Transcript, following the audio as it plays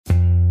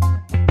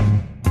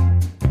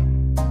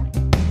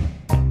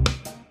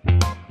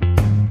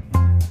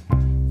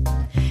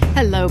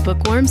Hello,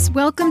 bookworms.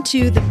 Welcome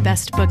to The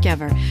Best Book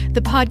Ever,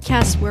 the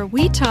podcast where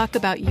we talk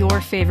about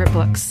your favorite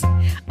books.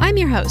 I'm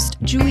your host,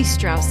 Julie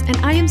Strauss, and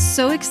I am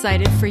so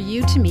excited for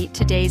you to meet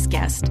today's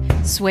guest,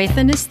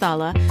 Swetha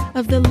Nisthala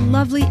of the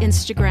lovely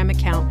Instagram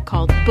account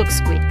called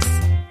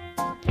Booksqueaks.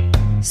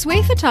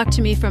 Swetha talked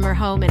to me from her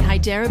home in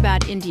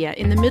Hyderabad, India,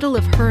 in the middle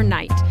of her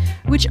night,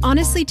 which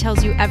honestly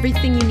tells you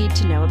everything you need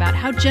to know about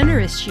how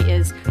generous she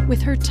is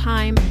with her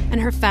time and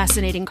her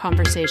fascinating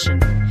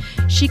conversation.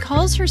 She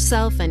calls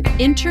herself an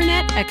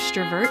internet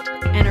extrovert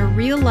and a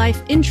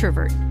real-life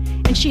introvert,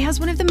 and she has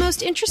one of the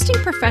most interesting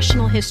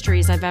professional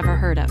histories I've ever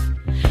heard of.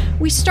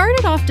 We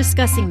started off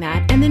discussing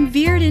that and then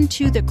veered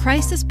into the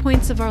crisis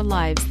points of our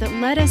lives that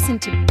led us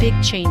into big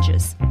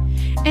changes.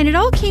 And it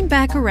all came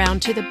back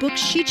around to the book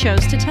she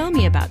chose to tell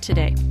me about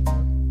today.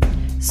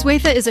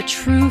 Swetha is a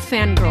true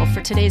fangirl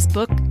for today's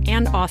book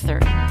and author,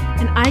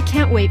 and I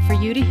can't wait for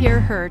you to hear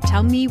her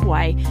tell me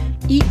why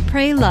Eat,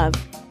 Pray, Love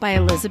by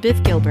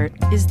Elizabeth Gilbert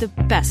is the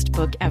best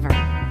book ever.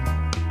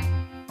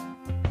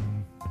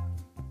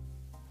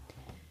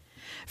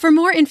 For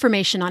more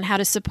information on how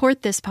to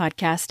support this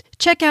podcast,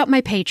 check out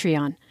my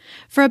Patreon.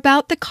 For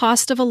about the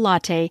cost of a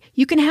latte,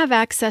 you can have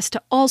access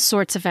to all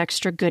sorts of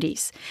extra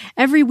goodies.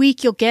 Every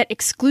week, you'll get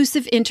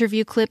exclusive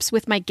interview clips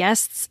with my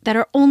guests that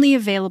are only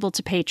available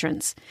to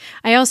patrons.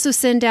 I also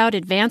send out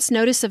advance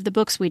notice of the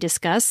books we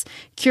discuss,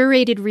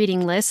 curated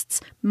reading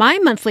lists, my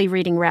monthly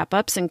reading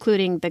wrap-ups,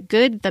 including the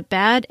good, the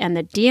bad, and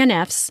the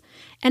DNFs,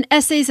 and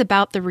essays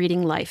about the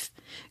reading life.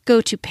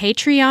 Go to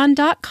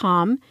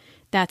patreon.com,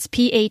 that's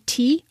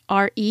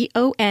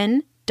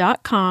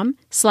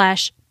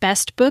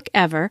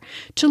patreon.com/bestbookever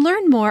to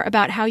learn more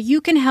about how you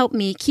can help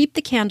me keep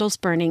the candles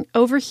burning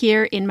over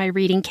here in my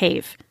reading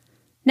cave.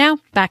 Now,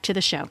 back to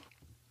the show.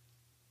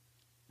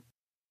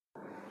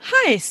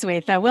 Hi,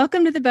 Swetha.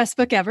 Welcome to the Best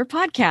Book Ever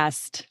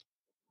podcast.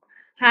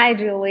 Hi,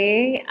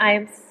 Julie.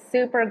 I'm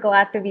super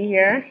glad to be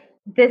here.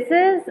 This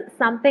is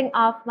something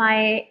off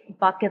my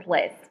bucket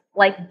list.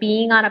 Like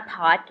being on a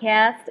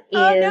podcast is...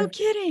 Oh, no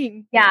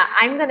kidding. Yeah,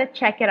 I'm going to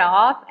check it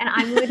off and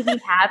I'm going to be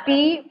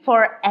happy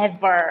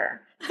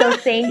forever. So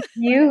thank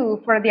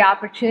you for the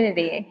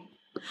opportunity.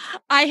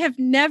 I have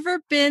never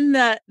been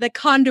the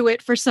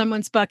conduit for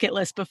someone's bucket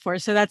list before,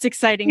 so that's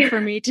exciting for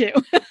me too.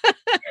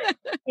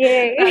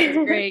 Yay. That's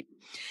great.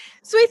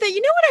 Swetha,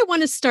 you know what I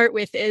want to start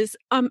with is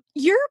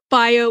your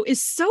bio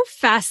is so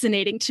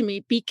fascinating to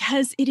me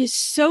because it is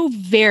so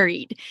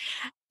varied.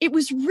 It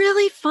was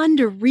really fun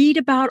to read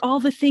about all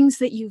the things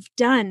that you've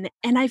done,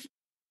 and I've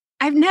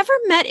never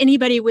met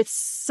anybody with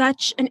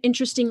such an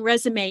interesting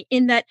resume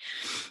in that,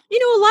 you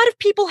know, a lot of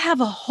people have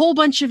a whole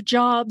bunch of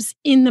jobs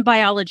in the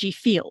biology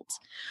field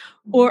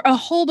or a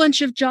whole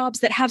bunch of jobs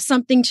that have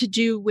something to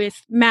do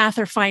with math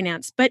or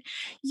finance, but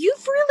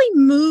you've really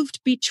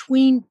moved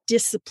between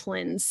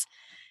disciplines.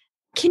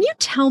 Can you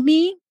tell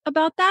me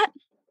about that?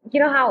 You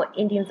know how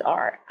Indians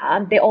are.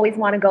 They always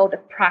want to go the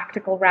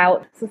practical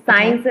route. So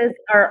sciences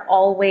are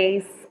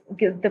always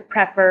the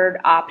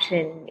preferred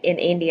option in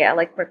India,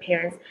 like for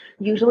parents.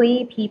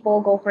 Usually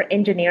people go for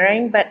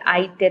engineering, but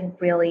I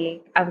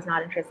was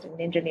not interested in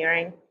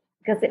engineering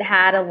because it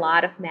had a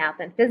lot of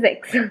math and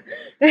physics. So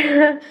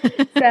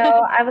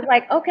I was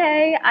like,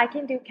 okay, I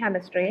can do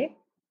chemistry.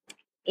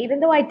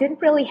 Even though I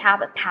didn't really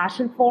have a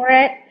passion for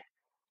it,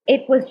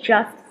 it was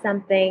just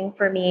something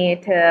for me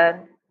to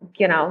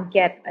get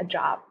a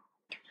job.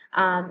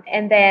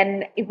 And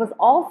then it was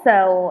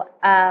also,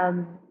 a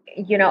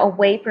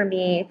way for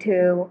me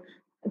to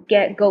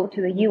go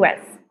to the US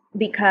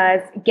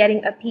because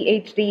getting a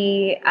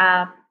PhD,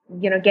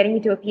 getting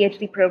into a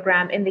PhD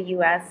program in the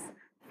US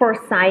for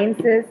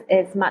sciences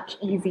is much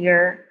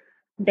easier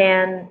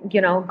than,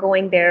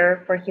 going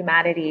there for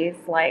humanities,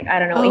 like,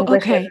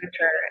 English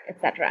literature,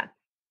 etc.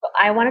 So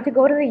I wanted to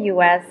go to the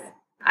US.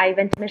 I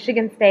went to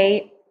Michigan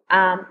State.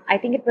 I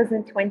think it was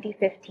in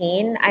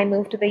 2015. I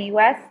moved to the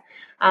US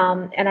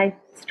and I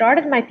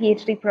started my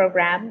PhD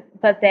program.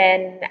 But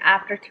then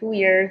after 2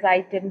 years,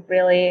 I didn't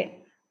really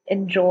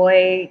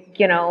enjoy,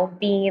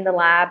 being in the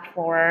lab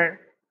for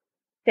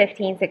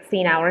 15,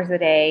 16 hours a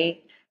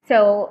day.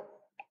 So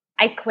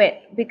I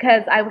quit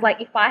because I was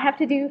like, if I have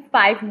to do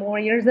 5 more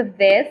years of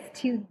this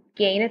to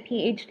gain a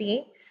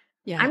PhD,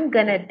 I'm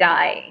going to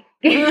die.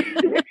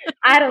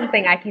 I don't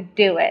think I could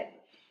do it.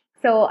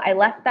 So I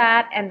left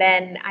that and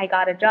then I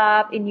got a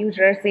job in New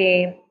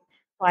Jersey.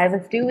 So I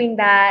was doing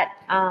that.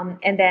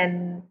 And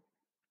then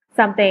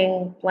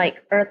something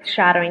like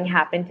earth-shattering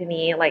happened to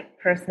me, like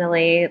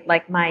personally,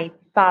 like my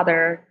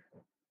father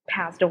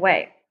passed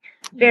away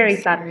very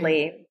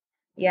suddenly.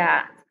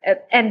 Yeah.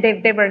 And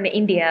they were in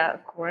India,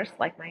 of course,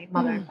 like my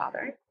mother and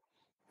father.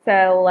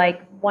 So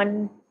like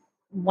one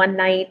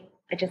night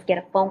I just get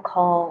a phone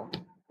call,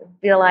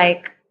 feel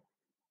like,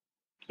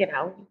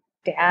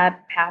 Dad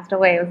passed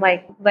away. It was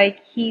like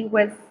he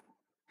was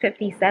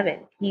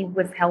 57. He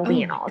was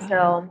healthy and all. God.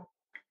 So,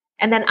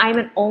 and then I'm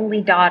an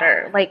only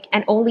daughter, like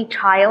an only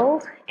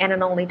child and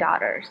an only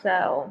daughter.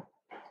 So,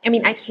 I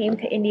mean, I came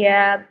to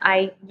India.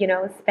 I,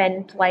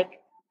 spent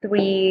like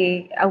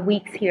 3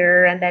 weeks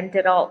here and then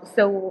did all.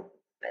 So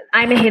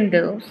I'm a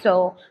Hindu,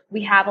 so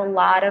we have a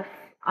lot of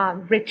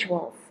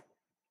rituals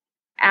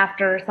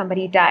after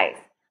somebody dies.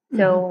 Hmm.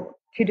 So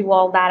to do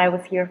all that, I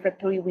was here for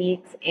 3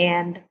 weeks,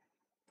 and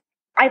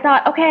I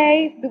thought,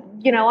 okay,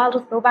 I'll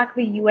just go back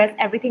to the U.S.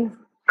 Everything's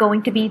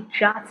going to be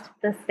just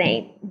the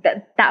same.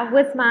 That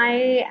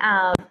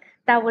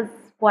was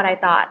what I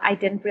thought. I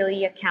didn't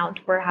really account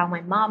for how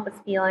my mom was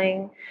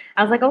feeling.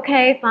 I was like,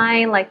 okay,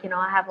 fine, like,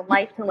 I have a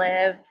life to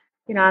live.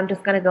 I'm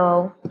just gonna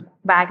go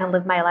back and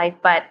live my life,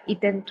 but it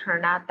didn't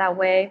turn out that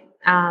way.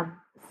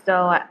 So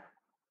I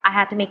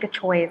had to make a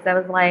choice. I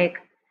was like,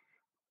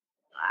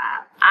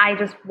 I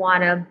just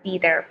want to be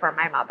there for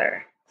my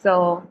mother.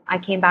 So I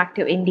came back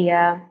to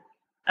India,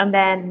 and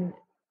then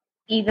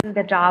even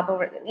the job,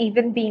 or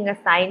even being a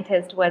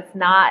scientist, was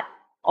not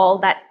all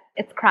that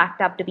it's cracked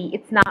up to be.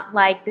 It's not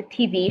like the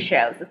TV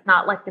shows. It's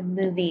not like the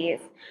movies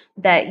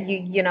that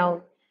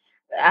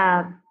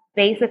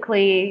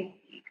basically,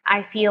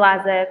 I feel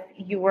as if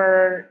you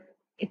were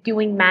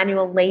doing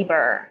manual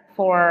labor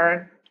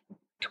for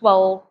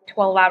 12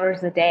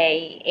 hours a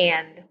day,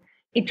 and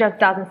it just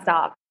doesn't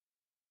stop.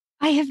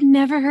 I have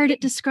never heard it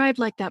described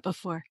like that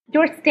before.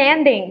 You're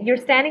standing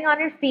on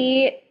your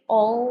feet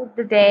all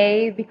the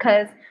day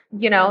because,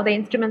 the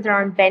instruments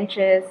are on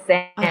benches,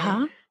 and,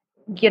 Uh-huh.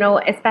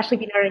 especially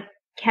if you're in a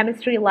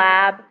chemistry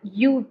lab,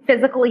 you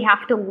physically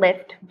have to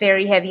lift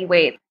very heavy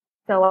weights.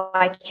 So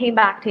I came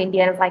back to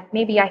India and was like,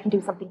 maybe I can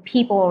do something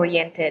people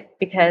oriented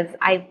because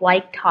I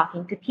like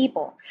talking to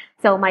people.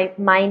 So my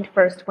mind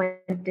first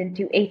went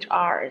into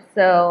HR.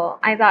 So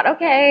I thought,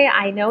 okay,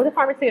 I know the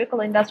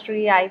pharmaceutical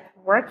industry. I've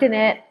worked in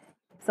it.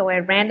 So I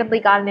randomly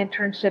got an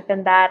internship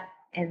in that,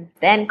 and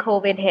then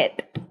COVID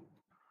hit,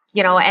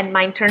 and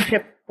my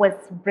internship was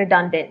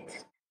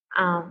redundant.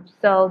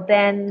 So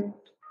then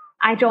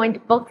I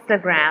joined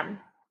Bookstagram.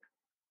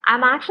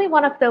 I'm actually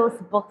one of those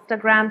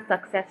Bookstagram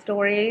success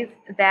stories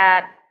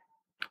that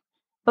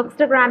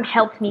Bookstagram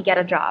helped me get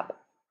a job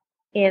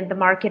in the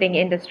marketing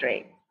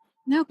industry.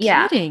 No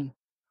Yeah, kidding.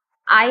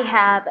 I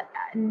have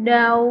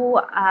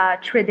no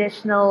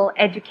traditional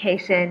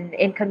education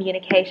in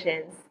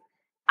communications.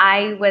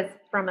 I was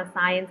from a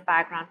science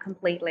background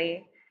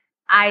completely.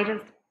 I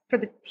just, for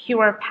the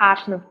pure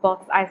passion of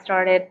books, I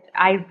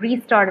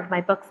restarted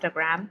my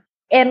Bookstagram.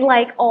 And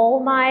like all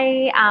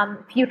my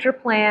future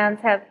plans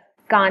have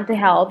gone to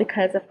hell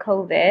because of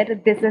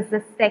COVID. This is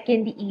the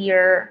second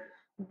year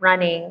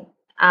running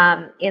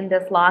in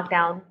this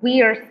lockdown.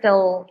 We are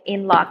still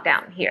in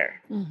lockdown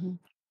here. Hmm.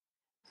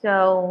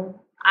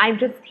 So I'm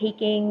just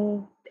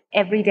taking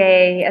every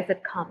day as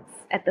it comes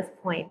at this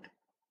point.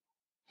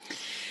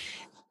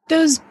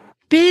 Those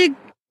big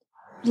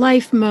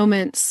life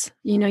moments,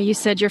 you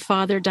said your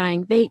father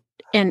dying,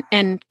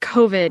 and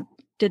COVID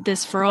did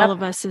this for all Yep.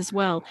 of us as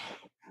well.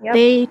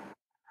 Yep.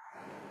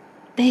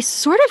 They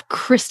sort of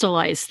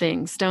crystallize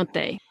things, don't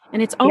they?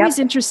 And it's always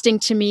Yep. interesting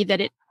to me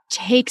that it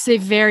takes a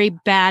very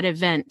bad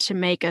event to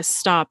make us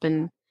stop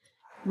and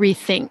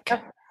rethink.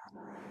 Yep.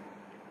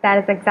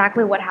 That is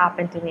exactly what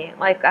happened to me.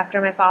 Like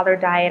after my father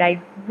died,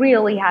 I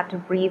really had to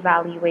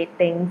reevaluate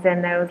things,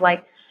 and I was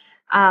like,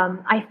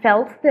 I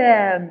felt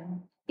the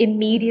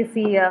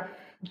immediacy of,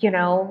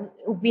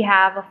 we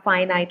have a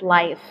finite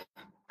life.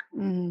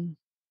 Mm.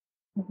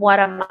 What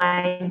am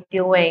I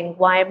doing?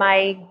 Why am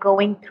I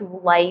going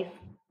through life,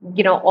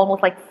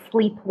 almost like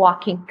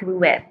sleepwalking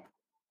through it?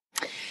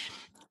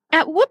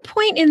 At what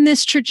point in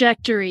this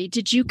trajectory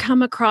did you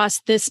come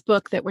across this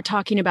book that we're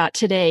talking about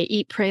today,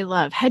 Eat, Pray,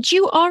 Love? Had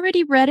you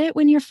already read it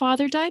when your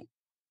father died?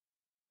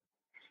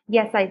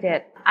 Yes, I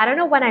did. I don't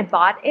know when I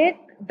bought it,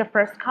 the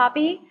first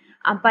copy,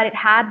 but it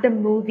had the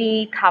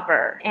movie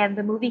cover, and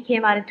the movie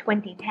came out in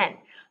 2010.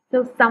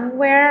 So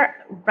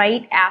somewhere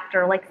right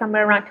after, like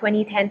somewhere around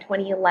 2010,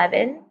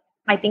 2011,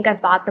 I think I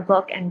bought the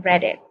book and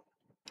read it.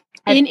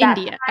 In At that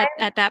India, time,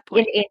 at that in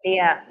point.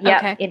 India, yep,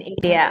 Okay. in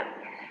India.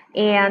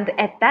 And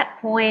at that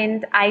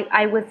point,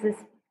 I was this,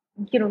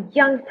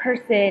 young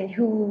person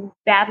who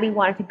badly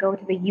wanted to go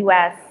to the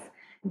US,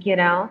 you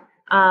know,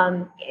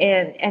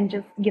 and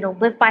just,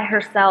 live by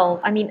herself.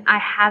 I mean, I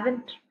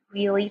haven't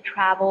really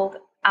traveled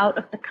out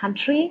of the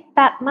country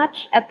that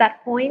much at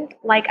that point.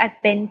 Like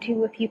I've been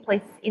to a few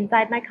places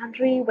inside my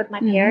country with my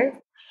Hmm.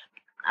 parents.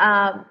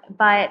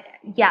 But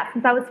yeah,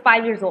 since I was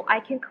 5 years old, I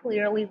can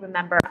clearly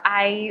remember.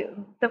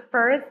 The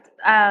first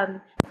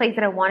place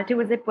that I wanted to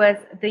visit was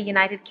the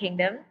United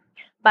Kingdom,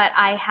 but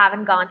I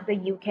haven't gone to the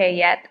UK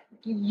yet.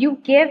 You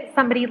give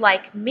somebody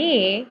like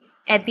me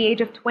at the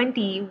age of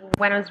 20,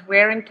 when I was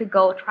raring to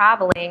go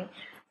traveling,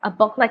 a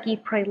book like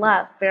Eat, Pray,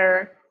 Love,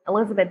 where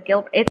Elizabeth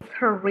Gilbert, it's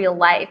her real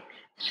life.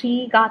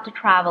 She got to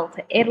travel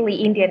to Italy,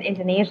 India, and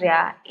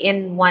Indonesia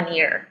in 1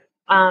 year.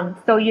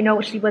 So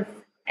she was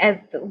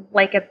at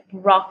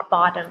rock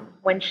bottom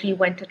when she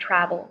went to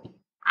travel.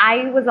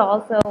 I was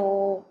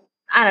also,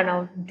 I don't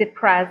know,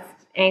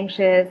 depressed,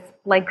 anxious,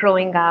 like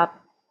growing up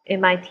in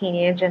my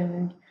teenage,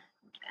 and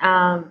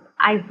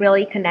I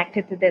really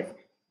connected to this.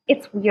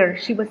 It's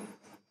weird. She was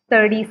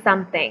 30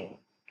 something,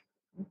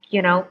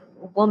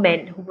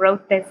 woman who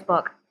wrote this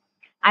book.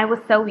 I was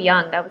so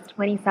young. I was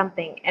 20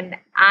 something, and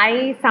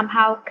I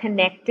somehow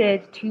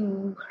connected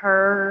to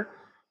her,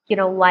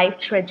 life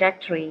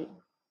trajectory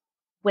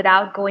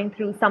without going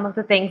through some of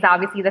the things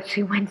obviously that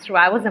she went through.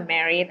 I wasn't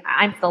married.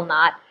 I'm still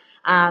not.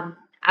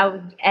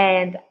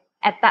 And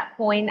at that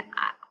point,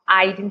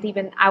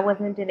 I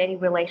wasn't in any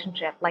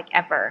relationship like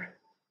ever.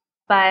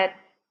 But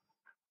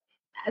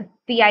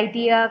the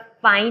idea of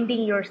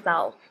finding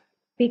yourself,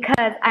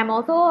 because I'm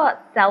also a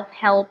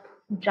self-help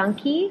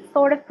junkie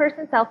sort of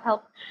person.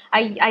 Self-help.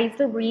 I used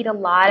to read a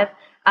lot of,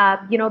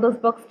 those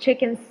books,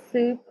 Chicken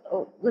Soup.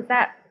 Was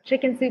that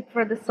Chicken Soup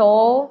for the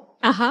Soul?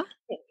 Uh-huh.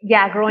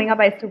 Yeah, growing up,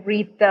 I used to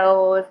read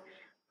those.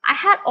 I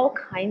had all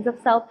kinds of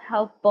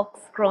self-help books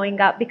growing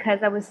up because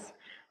I was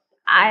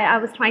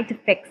trying to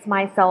fix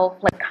myself,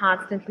 like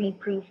constantly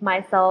improve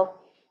myself.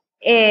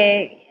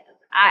 It,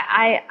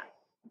 I,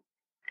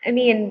 I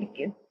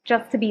mean,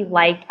 just to be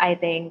liked, I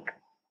think,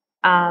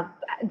 uh,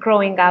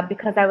 growing up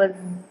because I was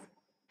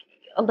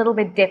a little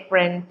bit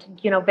different,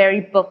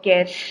 very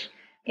bookish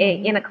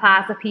in a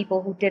class of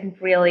people who didn't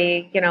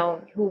really,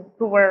 who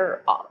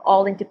were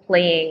all into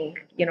playing,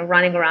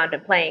 running around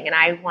and playing, and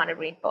I want to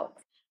read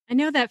books. I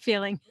know that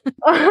feeling.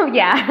 Oh,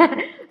 yeah.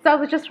 So I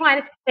was just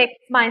trying to fix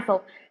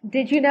myself.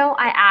 Did you know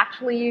I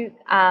actually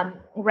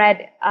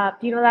read,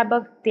 do you know that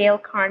book, Dale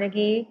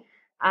Carnegie,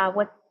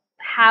 what,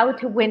 How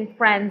to Win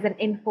Friends and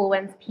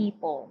Influence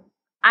People?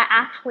 I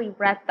actually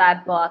read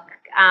that book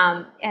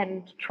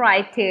and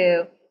tried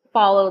to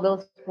follow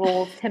those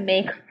rules to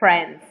make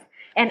friends.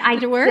 And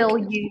Did it work?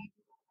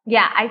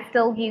 I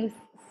still use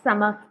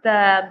some of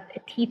the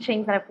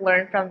teachings that I've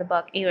learned from the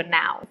book even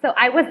now. So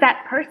I was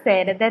that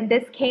person, and then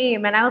this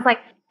came, and I was like,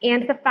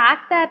 and the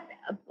fact that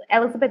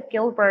Elizabeth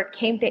Gilbert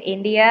came to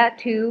India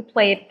to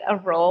play a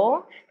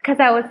role because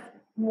I was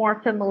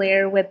more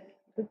familiar with,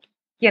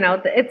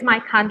 it's my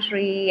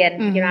country,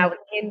 and I was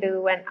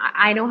Hindu, and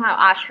I know how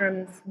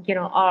ashrams,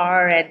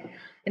 are, and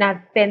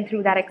I've been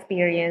through that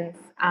experience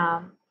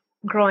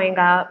growing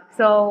up,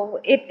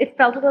 so it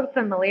felt a little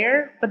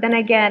familiar, but then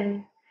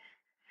again,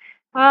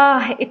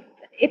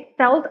 it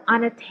felt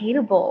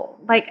unattainable,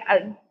 like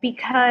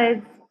because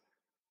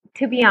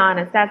to be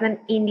honest, as an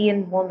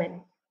Indian woman,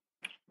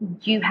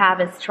 you have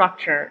a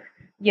structure,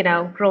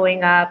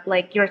 growing up,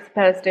 like you're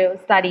supposed to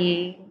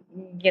study,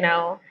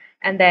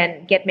 and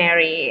then get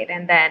married,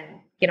 and then,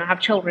 have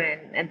children,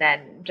 and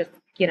then just,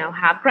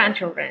 have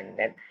grandchildren.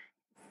 And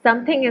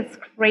something as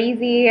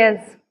crazy as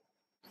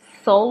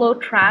solo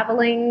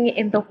traveling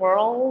in the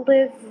world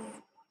it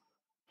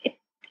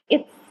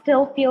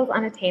still feels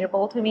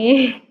unattainable to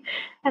me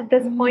at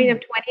this point. I'm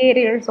 28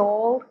 years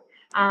old.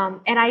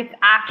 And I've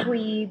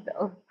actually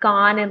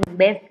gone and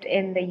lived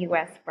in the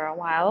US for a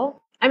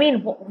while. I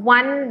mean,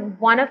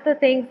 one of the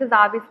things is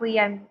obviously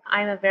I'm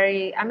a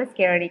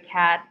scaredy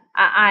cat.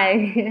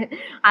 I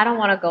don't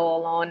want to go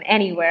alone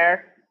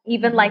anywhere,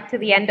 even like to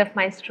the end of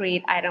my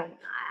street.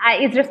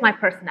 It's just my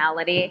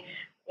personality.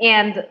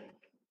 And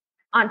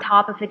on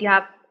top of it, you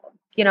have,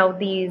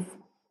 these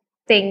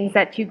things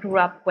that you grew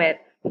up with.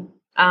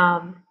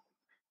 Um,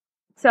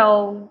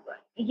 so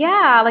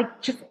yeah,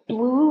 like just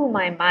blew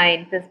my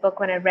mind, this book,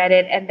 when I read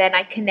it, and then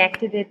I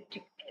connected it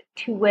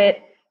to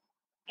it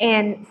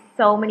in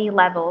so many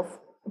levels.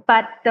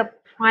 But the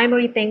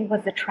primary thing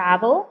was the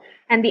travel,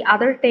 and the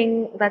other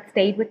thing that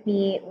stayed with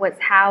me was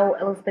how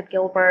Elizabeth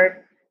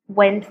Gilbert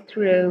went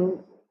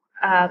through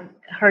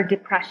her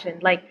depression.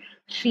 Like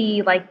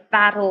she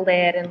battled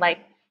it, and like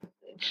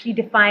she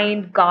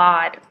defined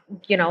God,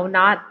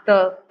 not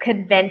the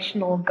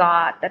conventional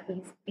God that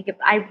we speak of.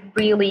 I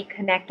really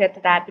connected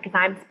to that because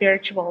I'm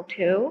spiritual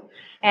too.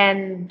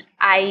 And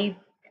I'm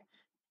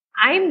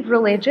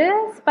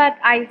religious, but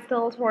I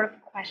still sort of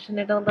question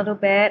it a little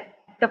bit.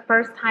 The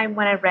first time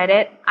when I read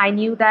it, I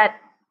knew that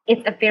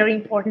it's a very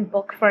important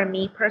book for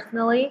me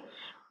personally.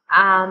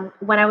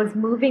 When I was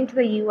moving to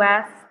the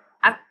US,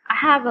 I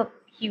have a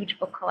huge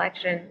book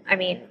collection. I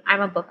mean,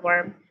 I'm a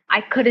bookworm.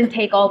 I couldn't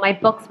take all my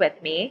books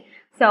with me.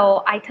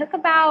 So I took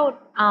about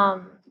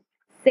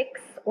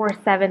 6 or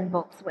 7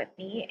 books with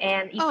me,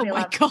 and Oh equally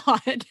my loved.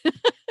 God.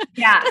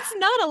 Yeah, That's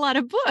not a lot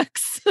of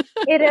books.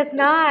 it is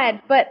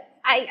not. But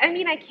I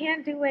mean, I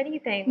can't do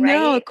anything,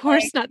 No, right? of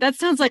course not. That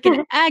sounds like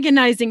an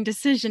agonizing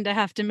decision to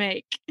have to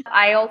make.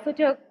 I also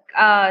took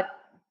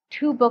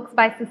 2 books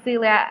by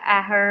Cecilia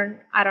Ahern.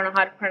 I don't know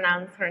how to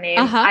pronounce her name.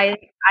 Uh-huh.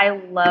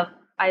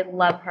 I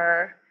love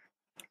her.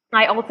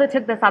 I also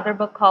took this other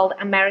book called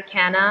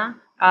Americana,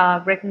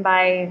 written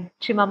by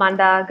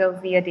Chimamanda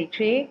Ngozi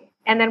Adichie.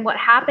 And then what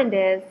happened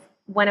is,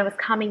 when I was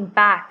coming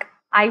back,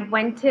 I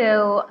went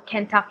to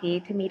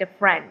Kentucky to meet a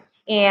friend.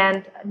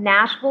 And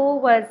Nashville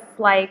was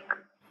like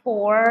a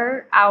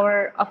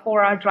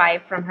 4-hour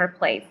drive from her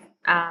place.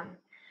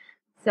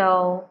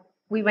 So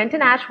we went to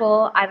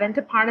Nashville. I went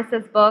to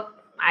Parnassus book.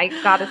 I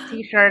got his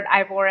T-shirt.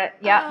 I wore it.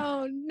 Yep.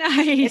 Oh, It's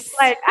nice.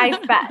 like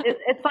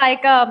it's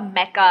like a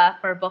mecca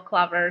for book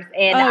lovers.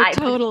 And Oh,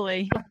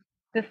 totally.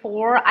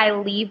 before I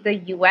leave the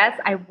US,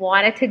 I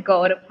wanted to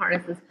go to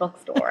Parnassus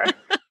bookstore.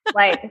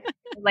 like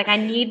like I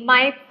need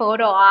my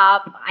photo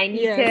op. I need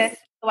to Yes.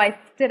 So I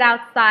stood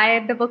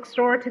outside the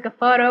bookstore, took a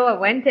photo. I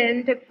went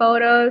in, took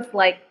photos.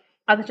 Like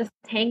I was just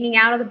hanging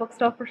out of the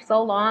bookstore for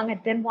so long. I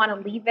didn't want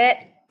to leave it.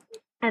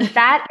 And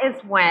that is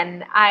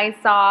when I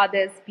saw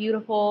this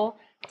beautiful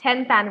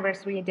 10th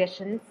anniversary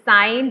edition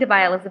signed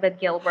by Elizabeth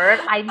Gilbert.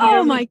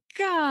 Oh my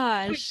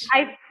gosh.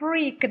 I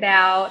freaked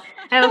out.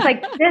 And I was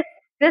like,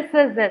 this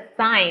is a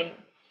sign.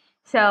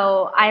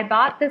 So I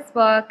bought this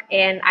book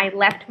and I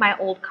left my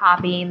old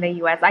copy in the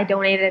US. I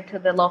donated it to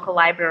the local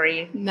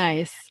library.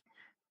 Nice.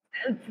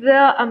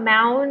 The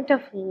amount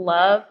of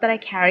love that I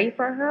carry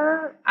for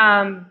her,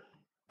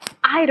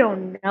 I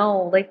don't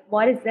know. Like,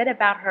 what is it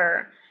about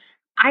her?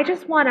 I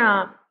just want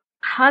to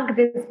hug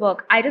this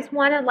book. I just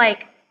want to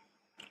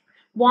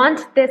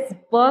want this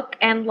book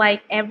and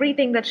like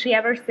everything that she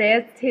ever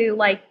says to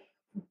like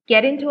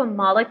get into a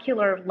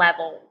molecular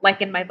level,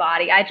 like in my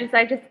body. I just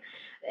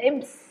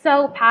am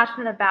so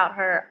passionate about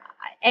her,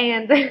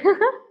 and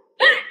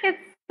it's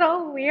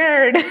so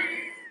weird.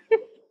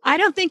 I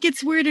don't think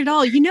it's weird at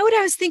all. You know what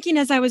I was thinking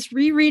as I was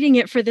rereading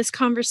it for this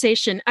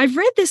conversation? I've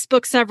read this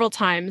book several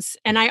times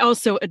and I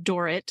also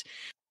adore it.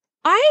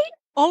 I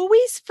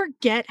always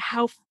forget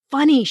how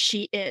funny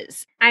she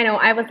is. I know,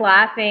 I was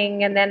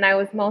laughing and then I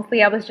was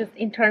just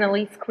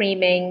internally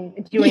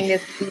screaming during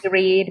this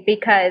reread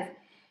because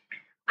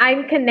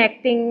I'm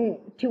connecting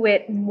to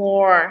it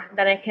more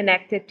than I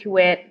connected to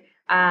it,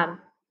 I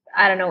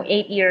don't know,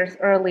 8 years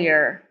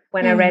earlier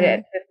when I read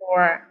it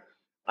before.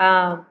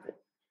 Um,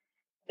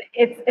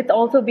 it's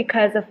also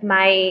because of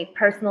my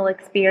personal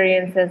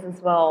experiences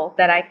as well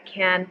that I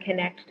can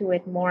connect to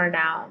it more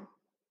now.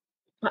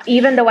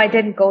 Even though I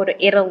didn't go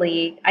to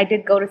Italy, I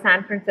did go to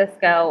San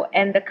Francisco,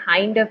 and the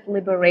kind of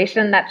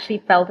liberation that she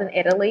felt in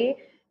Italy,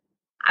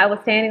 I was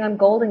standing on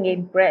Golden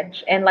Gate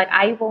Bridge, and like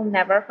I will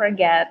never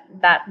forget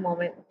that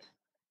moment,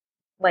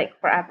 like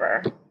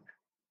forever.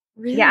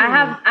 Really?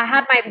 Yeah, I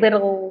had my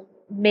little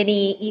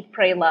mini Eat,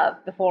 Pray,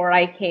 Love before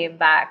I came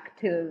back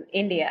to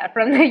India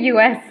from the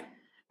US.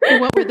 And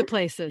what were the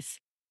places?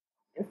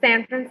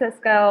 San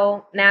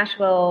Francisco,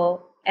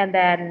 Nashville, and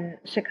then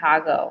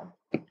Chicago.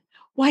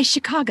 Why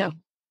Chicago?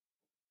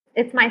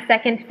 It's my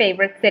second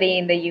favorite city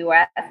in the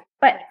US,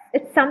 but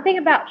it's something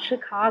about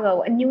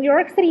Chicago. And New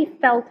York City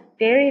felt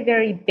very,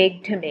 very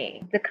big to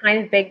me, the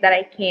kind of big that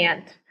I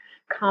can't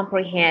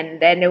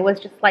comprehend. And it was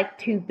just like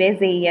too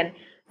busy. And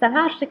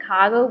somehow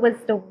Chicago was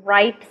the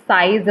right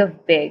size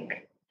of big.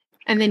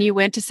 And then you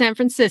went to San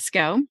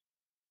Francisco.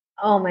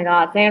 Oh my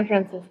God, San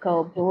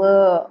Francisco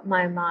blew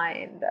my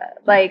mind.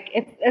 Like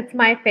it's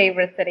my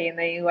favorite city in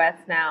the US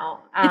now.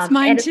 It's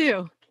mine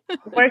too.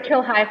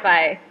 Virtual high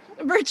five.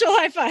 Virtual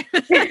high five.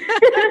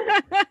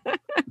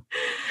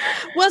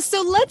 Well,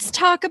 so let's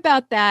talk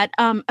about that,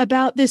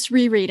 about this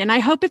reread. And I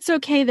hope it's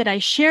okay that I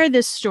share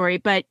this story,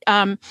 but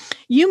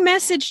you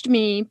messaged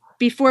me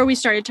before we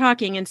started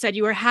talking and said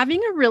you were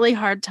having a really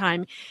hard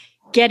time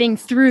getting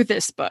through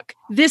this book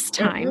this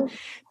time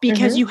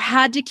because you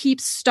had to keep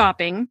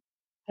stopping.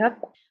 Yep.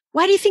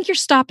 Why do you think you're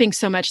stopping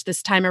so much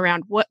this time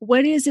around?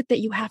 What is it that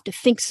you have to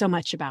think so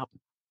much about?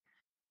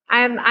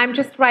 I'm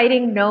just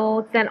writing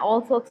notes and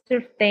all sorts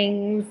of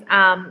things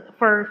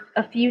for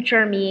a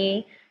future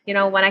me, you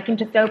know, when I can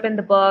just open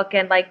the book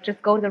and like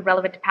just go to the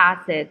relevant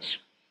passage.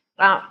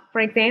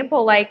 For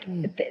example, like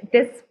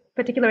this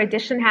particular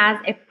edition has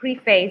a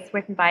preface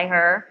written by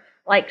her.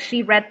 Like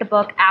she read the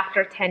book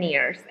after 10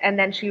 years and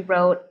then she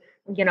wrote,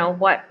 you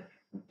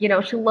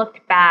know, she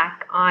looked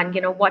back on,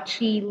 you know, what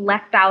she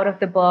left out of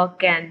the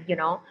book and, you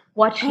know,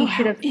 what she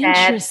should have said.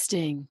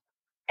 Interesting.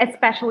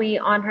 Especially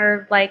on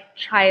her like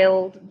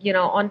child, you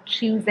know, on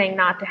choosing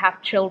not to have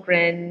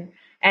children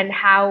and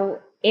how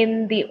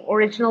in the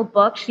original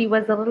book she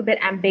was a little bit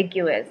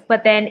ambiguous.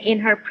 But then in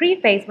her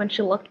preface, when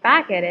she looked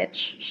back at it,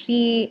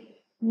 she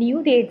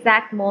knew the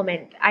exact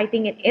moment, I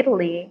think in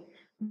Italy,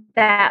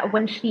 that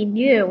when she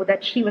knew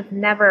that she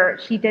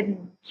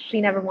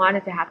never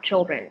wanted to have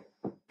children.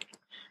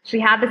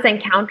 She had this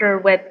encounter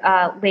with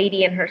a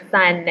lady and her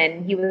son,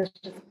 and he was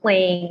just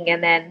playing,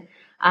 and then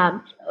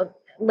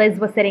Liz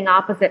was sitting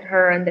opposite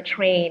her in the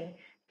train.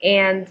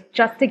 And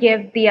just to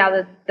give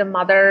the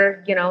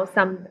mother, you know,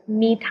 some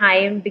me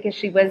time because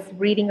she was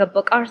reading a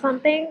book or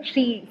something,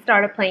 she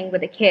started playing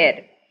with a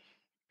kid.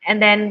 And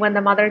then when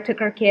the mother took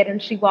her kid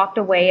and she walked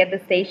away at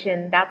the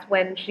station, that's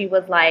when she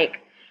was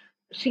like,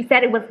 she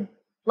said it was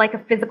like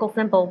a physical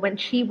symbol. When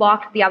she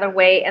walked the other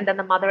way and then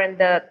the mother and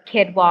the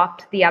kid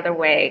walked the other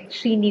way,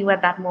 she knew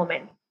at that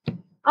moment.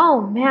 Oh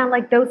man,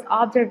 like those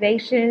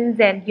observations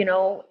and, you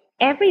know,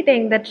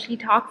 everything that she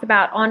talks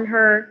about on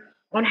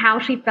how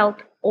she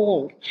felt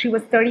old. She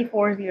was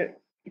 34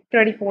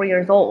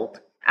 years old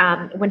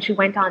when she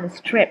went on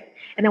this trip.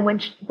 And then when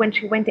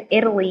she went to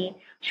Italy,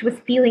 she was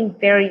feeling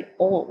very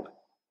old.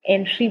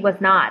 And she was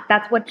not.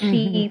 That's what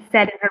she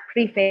said in her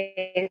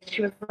preface.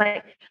 She was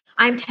like,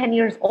 I'm 10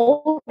 years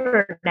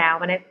older now,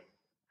 and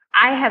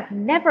I have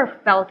never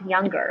felt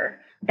younger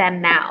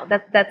than now.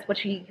 That's what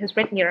she has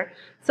written here.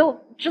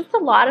 So just a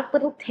lot of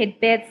little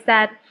tidbits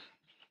that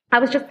I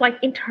was just like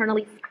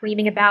internally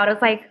screaming about. I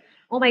was like,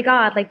 oh my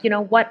God, like, you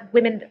know, what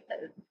women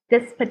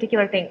this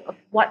particular thing of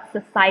what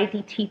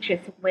society teaches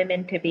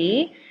women to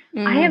be.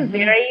 I am Mm-hmm.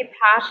 very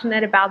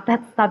passionate about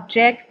that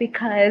subject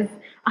because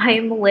I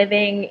am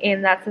living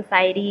in that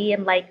society,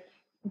 and like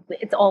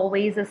it's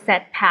always a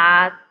set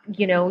path.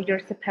 You're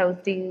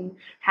supposed to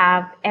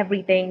have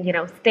everything,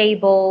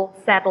 stable,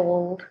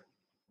 settled,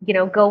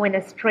 go in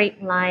a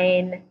straight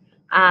line.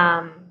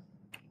 Um,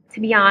 to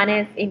be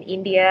honest, in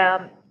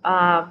India,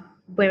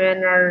 women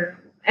are,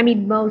 I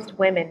mean, most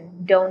women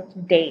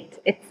don't date.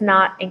 It's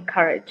not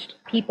encouraged.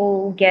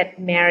 People get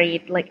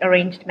married, like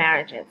arranged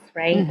marriages,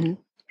 right? Mm-hmm.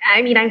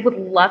 I mean, I would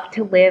love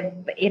to live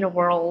in a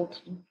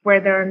world where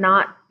there are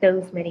not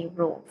those many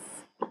rules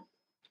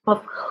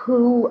of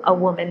who a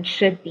woman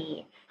should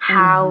be, Mm-hmm.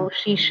 how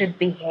she should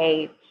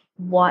behave,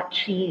 what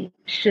she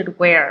should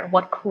wear,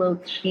 what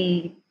clothes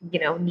she,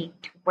 need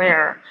to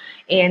wear,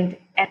 and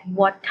at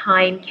what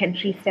time can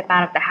she step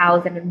out of the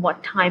house and in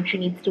what time she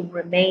needs to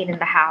remain in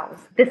the house.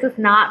 This is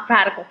not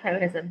radical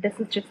feminism. This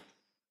is just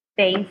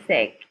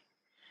basic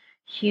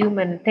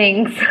human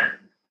things.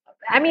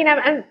 I mean,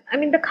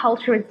 the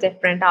culture is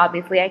different.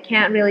 Obviously, I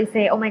can't really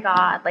say, "Oh my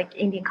God, like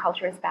Indian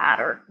culture is bad"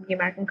 or "the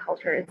American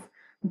culture is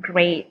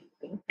great."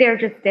 They're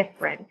just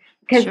different.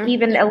 Because Sure.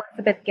 even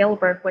Elizabeth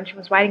Gilbert, when she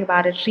was writing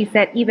about it, she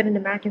said even in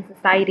American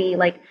society,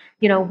 like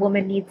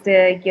woman needs to,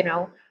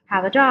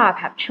 have a job,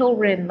 have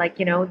children. Like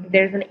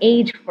there's an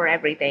age for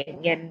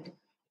everything, and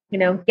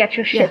get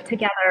your Yeah. shit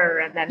together,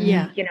 and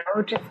Yeah.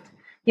 then just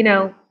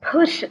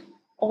push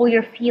all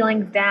your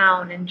feelings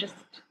down and just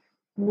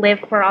live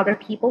for other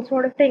people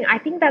sort of thing. I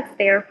think that's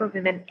there for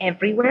women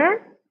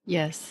everywhere.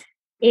 Yes.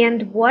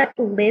 And what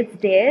Liz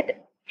did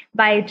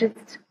by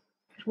just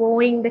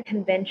throwing the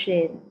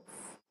conventions,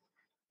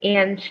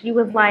 and she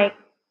was like,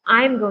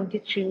 I'm going to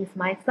choose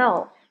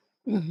myself.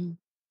 Mm-hmm.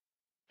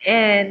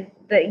 And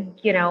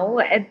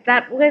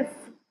that was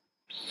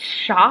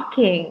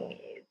shocking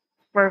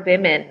for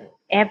women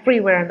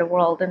everywhere in the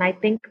world. And I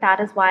think that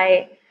is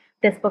why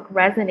this book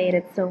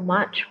resonated so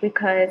much,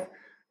 because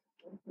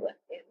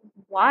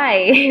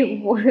why?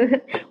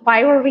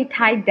 Why were we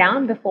tied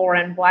down before,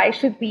 and why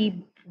should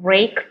we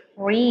break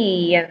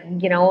free,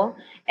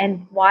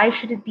 and why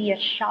should it be a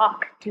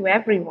shock to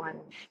everyone?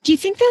 Do you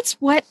think that's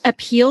what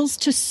appeals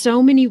to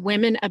so many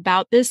women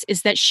about this,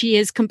 is that she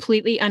is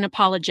completely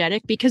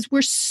unapologetic? Because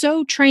we're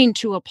so trained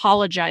to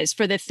apologize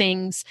for the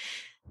things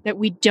that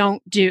we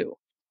don't do.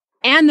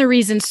 And the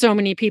reason so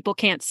many people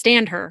can't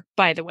stand her,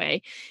 by the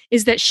way,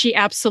 is that she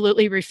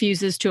absolutely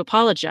refuses to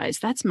apologize.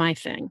 That's my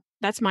thing.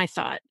 That's my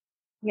thought.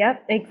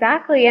 Yep,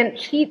 exactly. And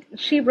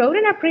she wrote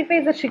in her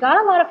preface that she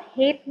got a lot of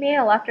hate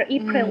mail after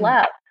April Mm.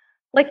 left.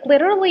 Like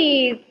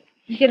literally,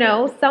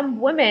 some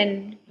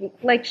women,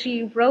 like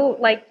she wrote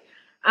like,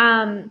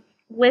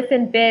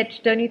 listen,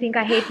 bitch, don't you think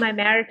I hate my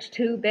marriage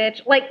too,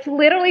 bitch? Like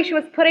literally she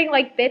was putting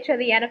like bitch at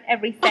the end of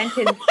every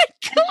sentence. And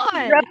Oh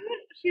my God.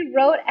 she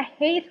wrote a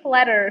hate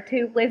letter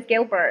to Liz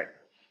Gilbert.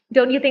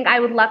 Don't you think I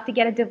would love to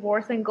get a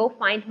divorce and go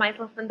find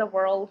myself in the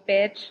world,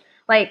 bitch?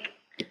 Like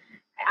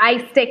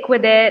I stick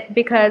with it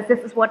because this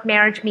is what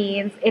marriage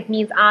means. It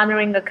means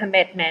honoring a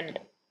commitment.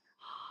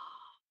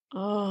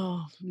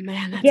 Oh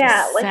man, that's a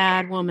Yeah, like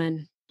sad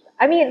woman.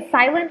 I mean,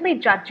 silently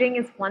judging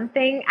is one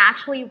thing.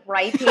 Actually,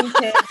 writing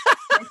to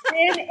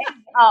listen is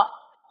a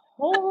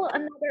whole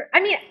another. I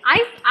mean,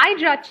 I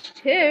judge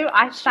too.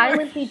 I Sure.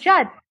 silently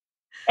judge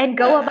and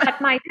go about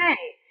my day.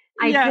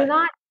 I Yeah. do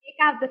not take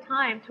out the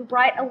time to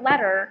write a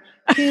letter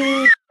to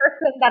the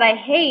person that I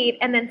hate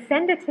and then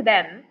send it to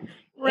them.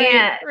 Right,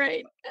 And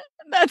right.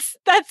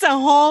 That's a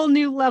whole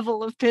new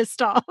level of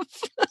pissed off.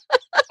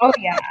 oh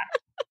yeah.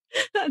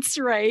 That's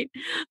right.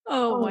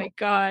 Oh Oh, my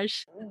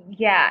gosh.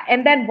 yeah.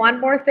 And then one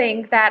more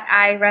thing that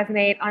I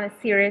resonate on a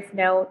serious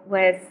note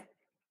was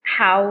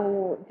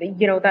how,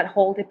 that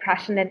whole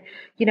depression and,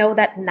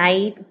 that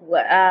night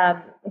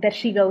that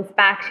she goes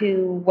back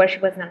to where she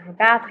was on her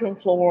bathroom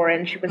floor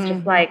and she was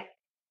just Mhm. like,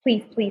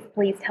 please, please,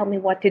 please tell me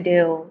what to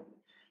do.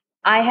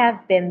 I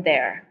have been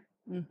there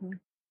Mhm.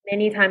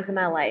 many times in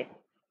my life.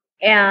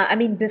 I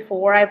mean,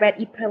 before I read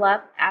Eat, Pray,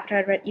 Love, after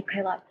I read Eat,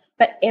 Pray, Love.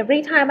 But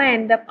every time I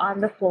end up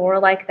on the floor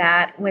like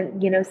that, when,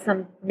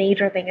 some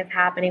major thing is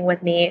happening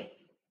with me,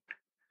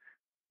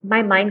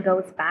 my mind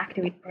goes back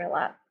to Eat, Pray,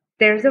 Love.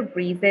 There's a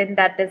reason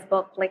that this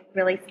book like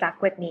really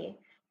stuck with me.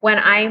 When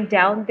I'm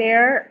down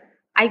there,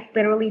 I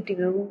literally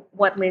do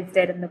what Liz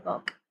did in the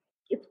book.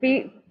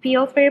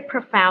 Feels very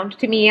profound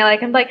to me.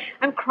 Like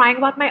I'm crying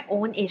about my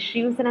own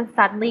issues, and then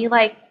suddenly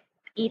like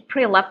Eat,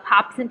 Pray, Love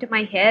pops into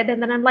my head,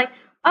 and then I'm like,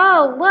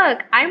 oh look,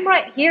 I'm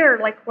right here,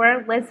 like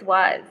where Liz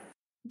was.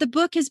 The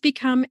book has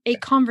become a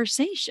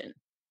conversation.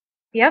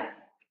 Yep,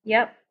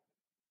 yep.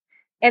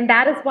 And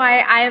that is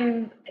why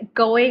I'm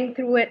going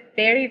through it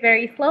very,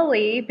 very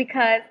slowly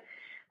because,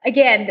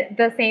 again,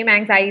 the same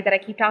anxiety that I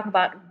keep talking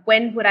about.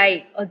 When would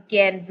I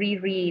again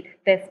reread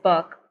this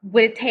book?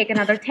 Would it take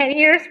another 10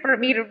 years for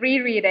me to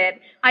reread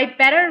it? I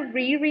better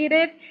reread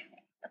it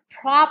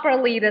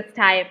properly this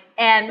time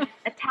and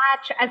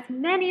attach as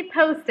many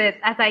post-its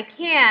as I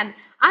can,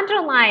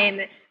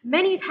 underline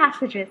many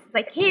passages as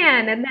I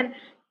can, and then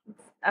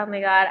Oh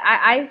my God.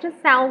 I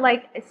just sound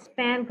like a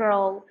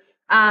fangirl.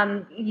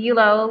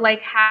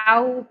 Like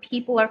how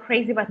people are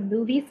crazy about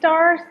movie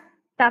stars.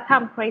 That's how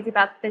I'm crazy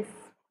about this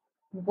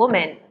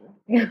woman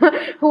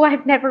who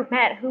I've never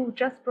met, who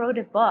just wrote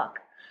a book.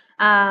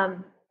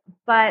 Um,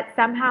 but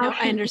somehow No,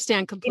 I she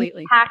understand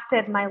completely.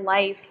 impacted my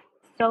life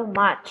so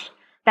much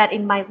that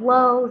in my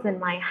lows and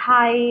my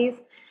highs,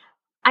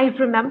 I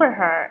remember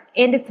her,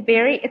 and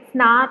it's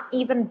not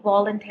even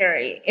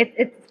voluntary.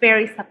 It's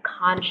very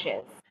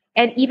subconscious.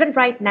 And even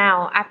right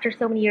now, after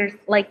so many years,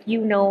 like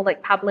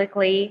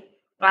publicly,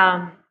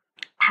 um,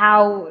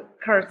 how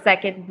her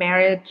second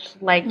marriage,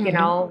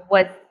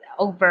 was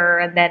over,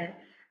 and then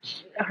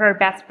her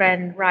best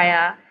friend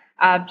Raya,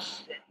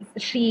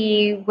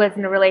 she was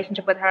in a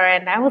relationship with her,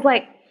 and I was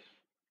like,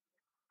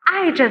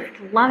 I just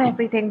love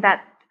everything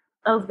that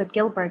Elizabeth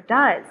Gilbert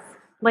does.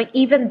 Like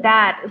even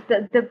that,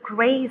 the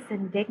grace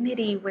and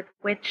dignity with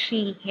which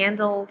she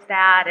handled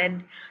that,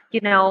 and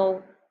you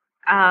know,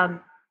 um,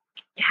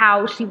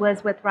 how she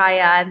was with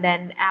Raya, and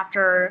then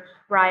after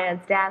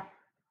Raya's death,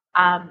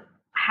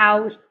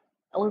 how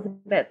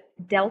Elizabeth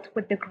dealt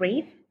with the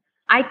grief.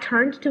 I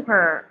turned to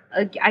her.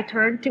 I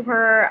turned to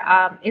her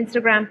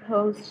Instagram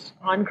posts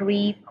on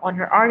grief, on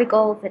her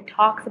articles and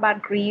talks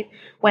about grief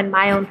when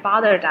my own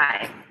father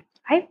died.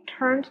 I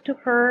turned to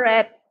her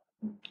at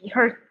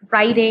her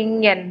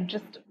writing and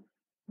just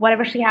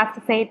whatever she has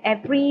to say at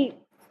every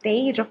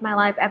stage of my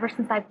life ever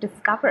since I've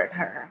discovered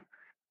her.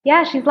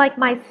 Yeah, she's like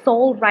my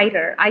soul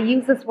writer. I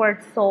use this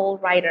word soul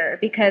writer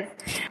because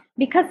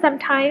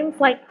sometimes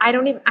like I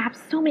have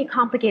so many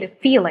complicated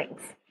feelings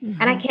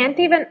and I can't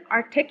even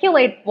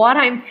articulate what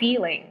I'm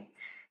feeling.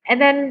 And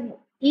then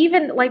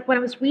even like when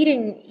I was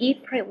reading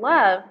Eat, Pray,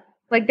 Love,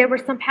 like there were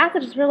some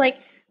passages where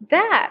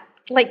that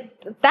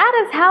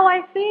that is how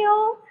I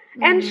feel.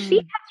 And she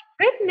has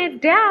written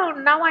it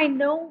down. Now I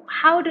know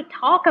how to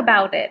talk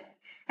about it.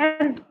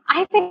 And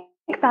I think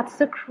that's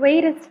the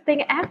greatest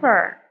thing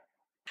ever.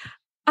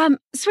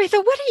 Swetha,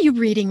 what are you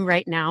reading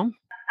right now?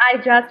 I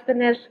just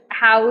finished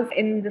House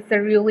in the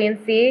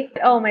Cerulean Sea.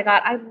 Oh my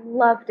God, I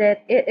loved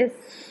it. It is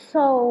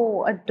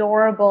so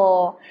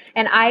adorable.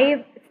 And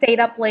I stayed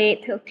up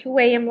late till 2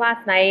 a.m.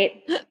 last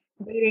night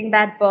reading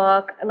that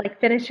book, like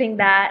finishing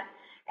that.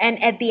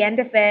 And at the end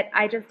of it,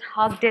 I just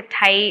hugged it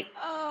tight.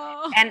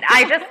 Oh. And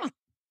I just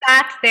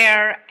sat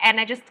there and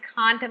I just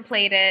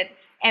contemplated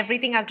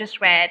everything I've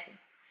just read.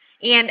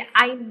 And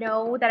I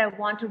know that I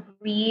want to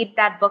read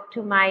that book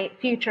to my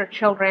future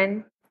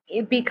children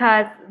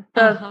because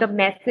the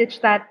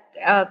message that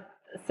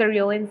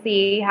Cerulean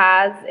Sea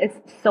has is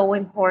so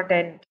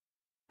important.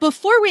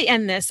 Before we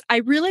end this, I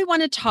really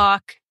want to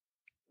talk.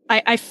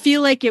 I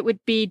feel like it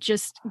would be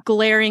just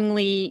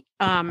glaringly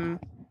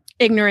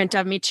ignorant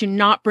of me to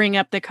not bring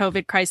up the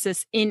COVID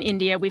crisis in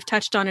India. We've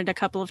touched on it a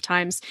couple of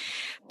times,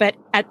 but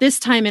at this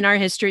time in our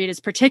history, it is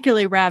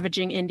particularly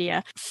ravaging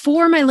India.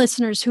 For my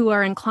listeners who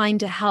are inclined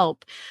to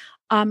help,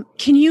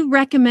 can you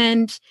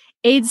recommend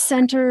aid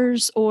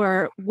centers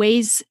or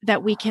ways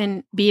that we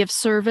can be of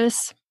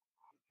service?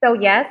 So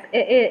yes,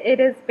 it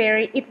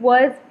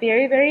was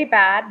very, very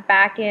bad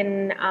back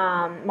in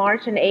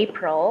March and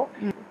April.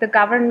 The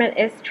government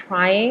is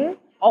trying.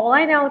 All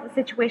I know is the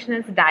situation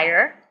is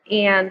dire.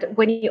 And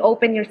when you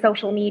open your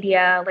social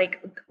media,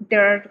 like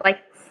there are like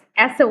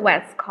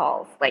SOS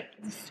calls, like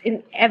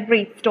in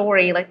every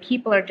story, like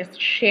people are just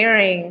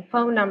sharing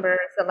phone numbers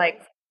and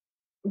like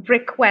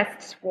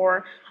requests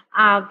for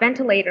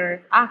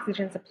ventilators,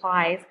 oxygen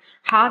supplies,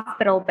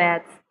 hospital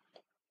beds,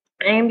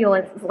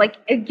 ambulances, like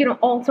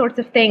all sorts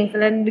of things.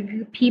 And then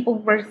the people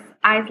were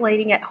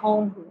isolating at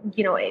home,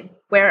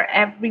 where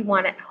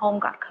everyone at home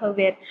got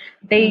COVID.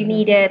 They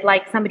needed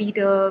like somebody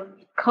to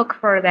cook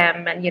for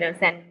them and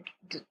send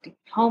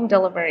home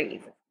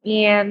deliveries.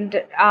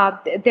 And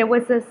there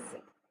was this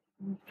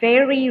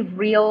very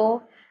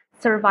real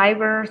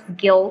survivor's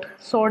guilt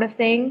sort of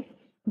thing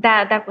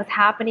that was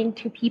happening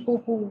to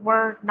people who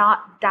were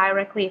not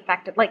directly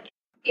affected. Like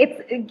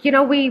it's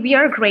we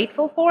are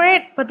grateful for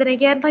it, but then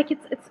again, like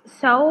it's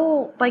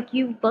so like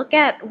you look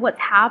at what's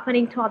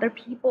happening to other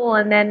people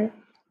and then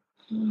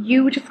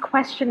you just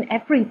question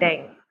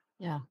everything.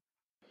 Yeah.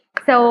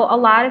 So a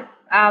lot of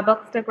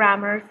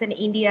bookstagrammers in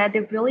India,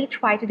 they really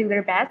try to do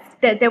their best.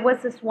 There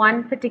was this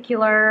one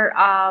particular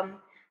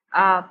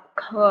uh,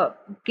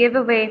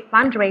 giveaway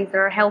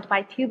fundraiser held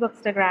by two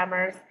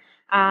bookstagrammers.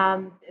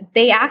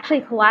 They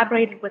actually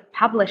collaborated with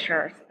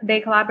publishers.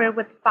 They collaborated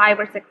with 5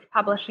 or 6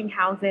 publishing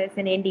houses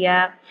in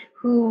India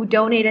who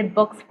donated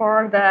books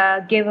for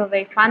the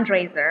giveaway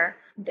fundraiser.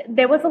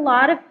 There was a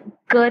lot of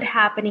good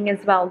happening as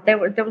well. There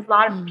was a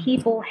lot of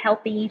people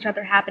helping each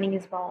other happening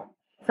as well.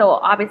 So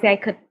obviously I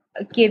could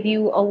give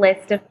you a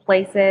list of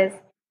places.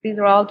 These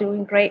are all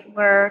doing great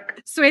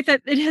work. Swetha,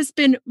 it has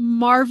been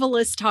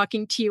marvelous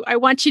talking to you. I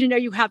want you to know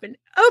you have an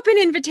open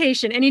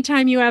invitation.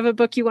 Anytime you have a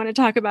book you want to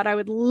talk about, I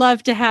would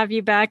love to have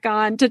you back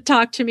on to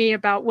talk to me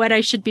about what I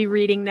should be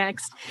reading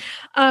next.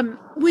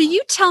 Will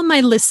you tell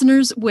my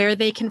listeners where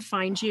they can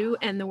find you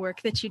and the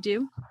work that you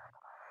do?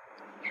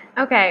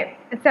 Okay,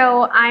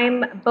 so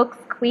I'm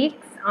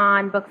Squeaks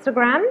on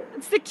Bookstagram.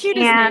 It's the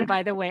cutest name,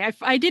 by the way.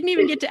 I didn't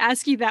even get to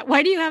ask you that.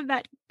 Why do you have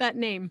that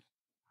name?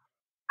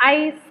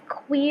 I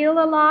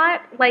squeal a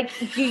lot. Like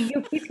you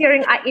keep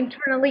hearing I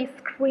internally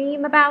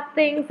scream about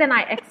things and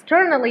I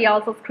externally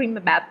also scream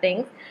about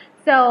things.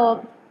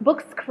 So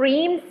Book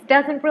Screams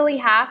doesn't really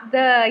have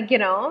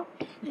the,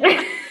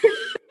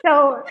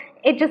 so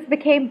it just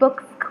became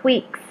Book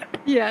Squeaks.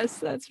 Yes,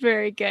 that's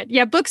very good.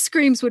 Yeah, Book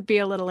Screams would be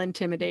a little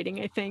intimidating,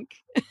 I think.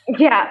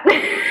 Yeah.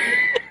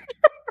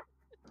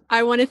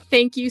 I want to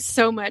thank you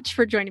so much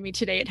for joining me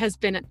today. It has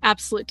been an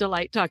absolute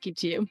delight talking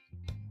to you.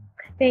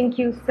 Thank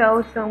you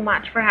so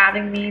much for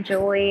having me,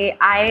 Julie.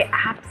 I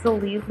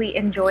absolutely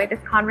enjoyed this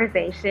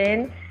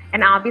conversation.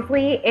 And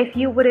obviously, if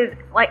you would have,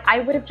 I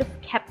would have just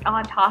kept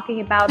on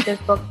talking about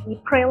this book,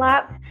 Eat, Pray,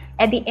 Love.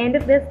 At the end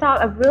of this talk,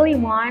 I really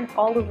want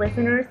all the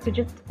listeners to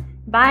just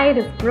buy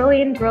this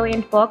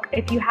brilliant book.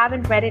 If you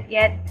haven't read it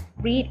yet,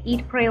 read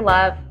Eat, Pray,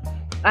 Love.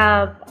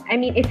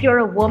 If you're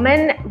a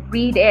woman,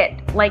 read it.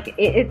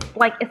 It's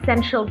like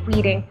essential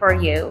reading for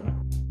you.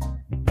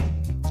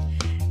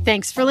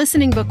 Thanks for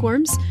listening,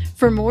 bookworms.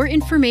 For more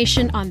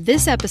information on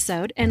this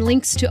episode and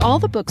links to all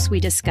the books we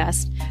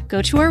discussed,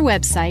 go to our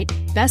website,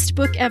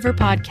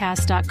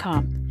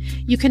 bestbookeverpodcast.com.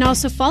 You can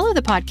also follow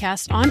the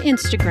podcast on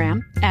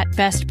Instagram at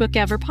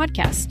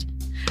bestbookeverpodcast.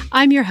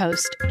 I'm your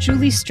host,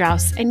 Julie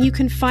Strauss, and you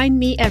can find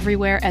me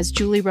everywhere as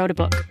Julie Wrote a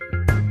Book.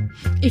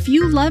 If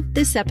you loved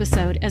this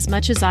episode as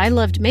much as I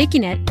loved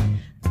making it,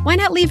 why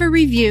not leave a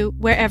review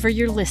wherever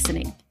you're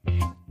listening?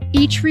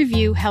 Each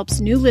review helps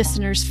new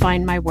listeners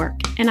find my work,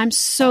 and I'm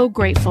so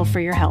grateful for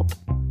your help.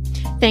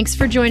 Thanks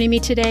for joining me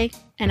today,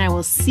 and I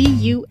will see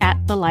you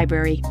at the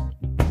library.